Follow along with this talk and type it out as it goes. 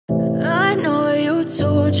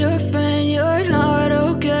told your friend you're not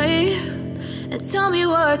okay, and tell me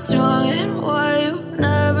what's wrong and why you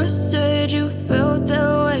never said you felt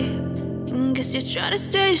that way. And guess you're trying to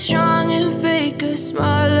stay strong and fake a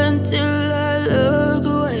smile until I look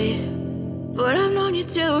away. But I've known you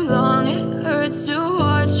too long, it hurts to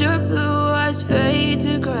watch your blue eyes fade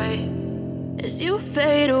to gray as you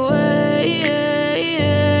fade away,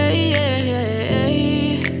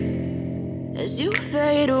 as you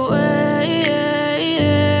fade away.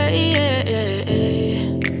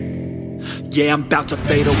 Yeah, I'm about to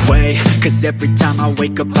fade away, cause every time I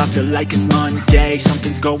wake up I feel like it's Monday.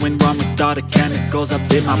 Something's going wrong with all the chemicals up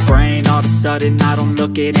in my brain. All of a sudden I don't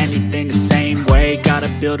look at anything the same way. Got a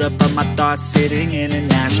build up of my thoughts sitting in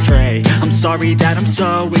an ashtray. I'm sorry that I'm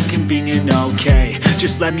so inconvenient, okay.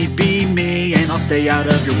 Just let me be me and I'll stay out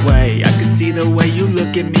of your way. I can see the way you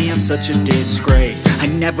look at me, I'm such a disgrace. I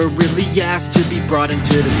never really asked to be brought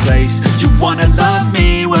into this place. You wanna love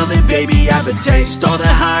me? Well then baby I have a taste. All the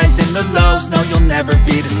highs and the lows, no you'll never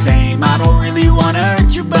be the same. I don't really wanna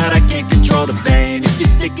hurt you but I can't control the pain. If you're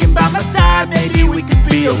sticking by my side maybe we could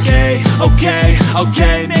be okay.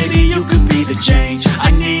 Okay, maybe you could be the change I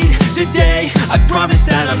need today. I promise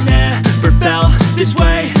that I've never felt this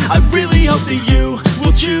way. I really hope that you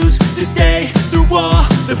will choose to stay through all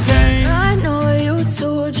the pain. I know you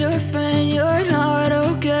told your friend you're not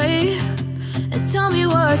okay, and tell me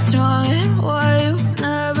what's wrong and why you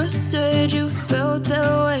never said you felt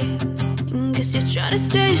that way. And guess you're trying to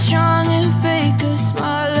stay strong and fake a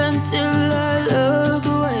smile until I look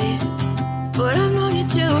away. But I've known you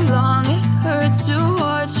too long, it hurts to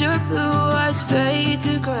watch your blue eyes fade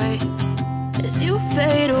to gray as you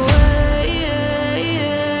fade away,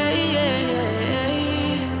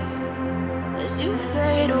 as you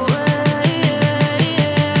fade away,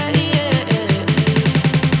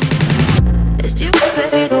 as you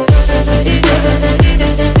fade away.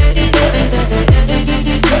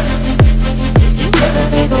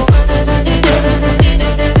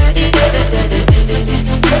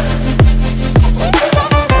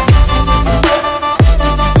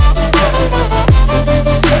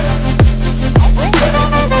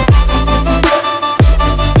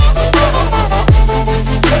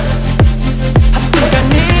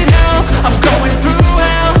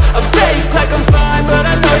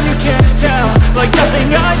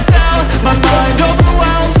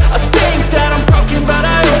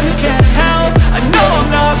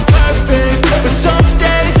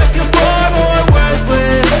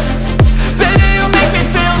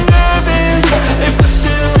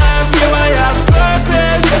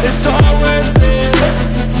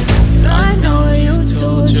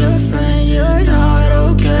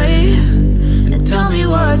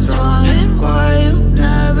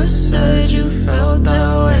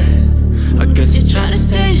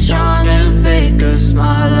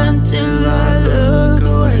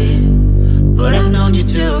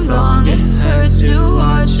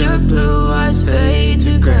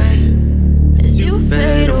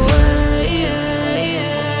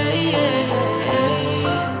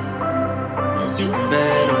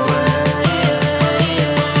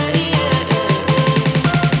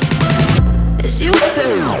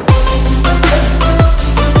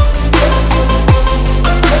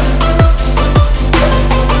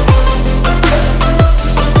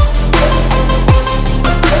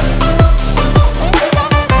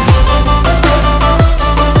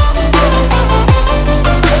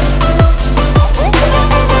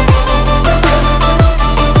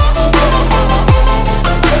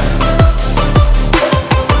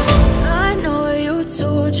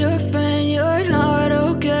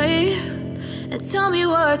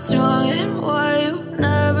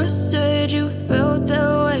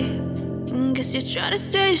 Trying to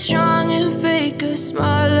stay strong and fake a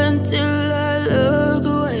smile until I look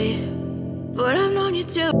away. But I've known you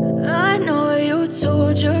too. I know you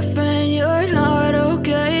told your friend you're not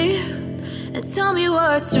okay, and tell me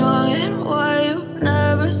what's wrong and why you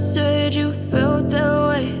never said you felt that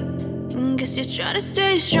way. And guess you're trying to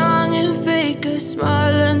stay strong and fake a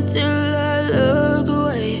smile until I look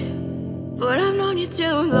away. But I've known you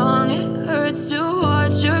too long, it hurts to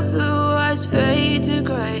watch your blue eyes fade to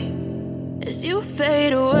gray as you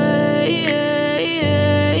fade away,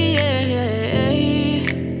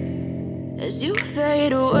 as you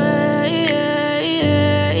fade away.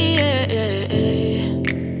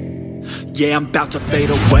 Yeah, I'm about to fade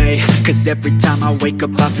away, cause every time I wake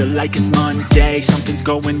up I feel like it's Monday. Something's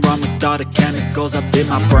going wrong with all the chemicals up in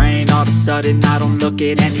my brain. All of a sudden I don't look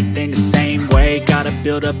at anything the same way. Got a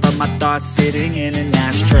build up of my thoughts sitting in an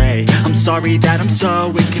ashtray. I'm sorry that I'm so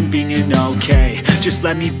inconvenient, okay. Just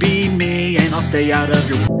let me be me and I'll stay out of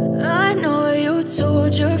your way. I know you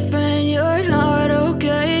told your friend you're not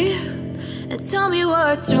okay, and tell me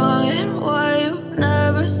what's wrong and why you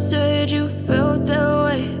never said you felt that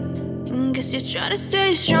way. And guess you're trying to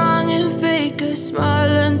stay strong and fake a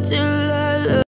smile until I look